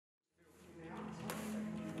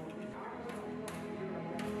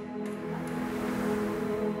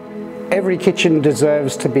Every kitchen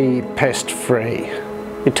deserves to be pest-free.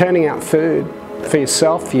 You're turning out food for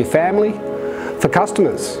yourself, for your family, for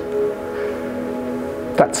customers.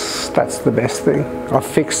 That's the best thing. I've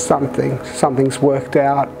fixed something, something's worked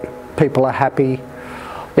out, people are happy.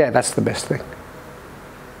 Yeah, that's the best thing.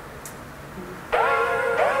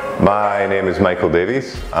 My name is Michael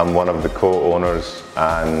Davies. I'm one of the co-owners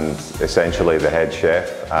and essentially the head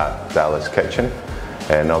chef at Dallas Kitchen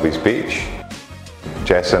in Nobby's Beach.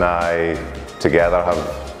 Jess and I together have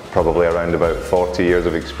probably around about 40 years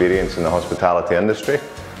of experience in the hospitality industry.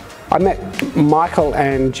 I met Michael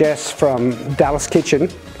and Jess from Dallas Kitchen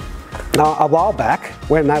a while back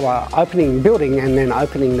when they were building and then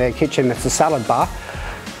opening their kitchen as a salad bar.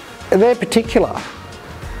 They're particular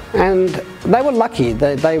and they were lucky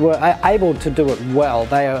that they were able to do it well.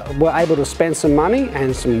 They were able to spend some money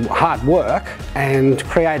and some hard work and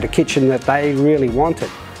create a kitchen that they really wanted.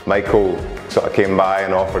 Michael sort of came by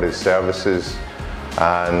and offered his services,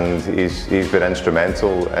 and he's been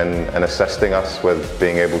instrumental in assisting us with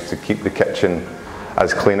being able to keep the kitchen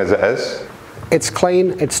as clean as it is. It's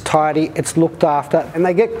clean, it's tidy, it's looked after, and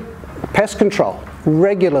they get pest control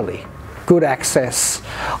regularly. Good access.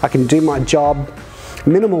 I can do my job,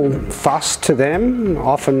 minimal fuss to them,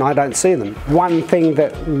 often I don't see them. One thing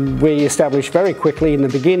that we established very quickly in the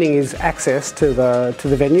beginning is access to the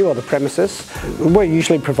venue or the premises. We're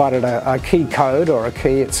usually provided a key code or a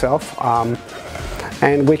key itself.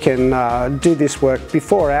 And we can do this work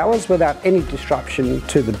before hours without any disruption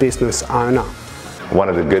to the business owner. One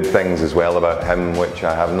of the good things as well about him, which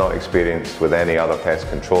I have not experienced with any other pest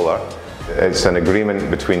controller, it's an agreement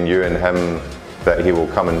between you and him that he will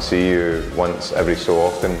come and see you once every so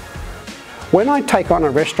often. When I take on a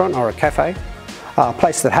restaurant or a cafe, a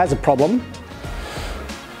place that has a problem,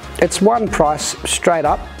 it's one price straight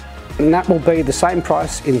up, and that will be the same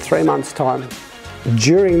price in 3 months' time.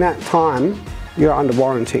 During that time, you're under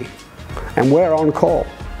warranty and we're on call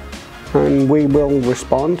and we will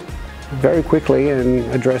respond very quickly and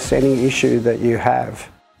address any issue that you have.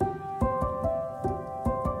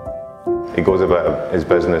 He goes about his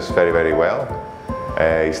business very, very well.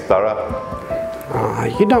 He's thorough.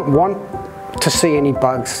 You don't want to see any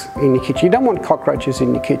bugs in your kitchen. You don't want cockroaches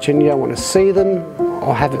in your kitchen. You don't want to see them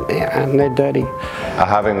or have it and they're dirty.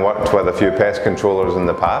 Having worked with a few pest controllers in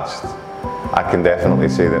the past, I can definitely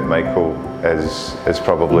say that Michael is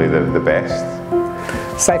probably the best.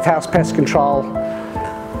 SafeHouse Pest Control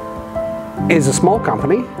is a small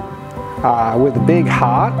company with a big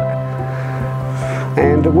heart,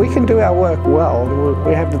 and we can do our work well.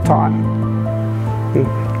 We have the time.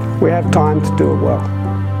 We have time to do it well.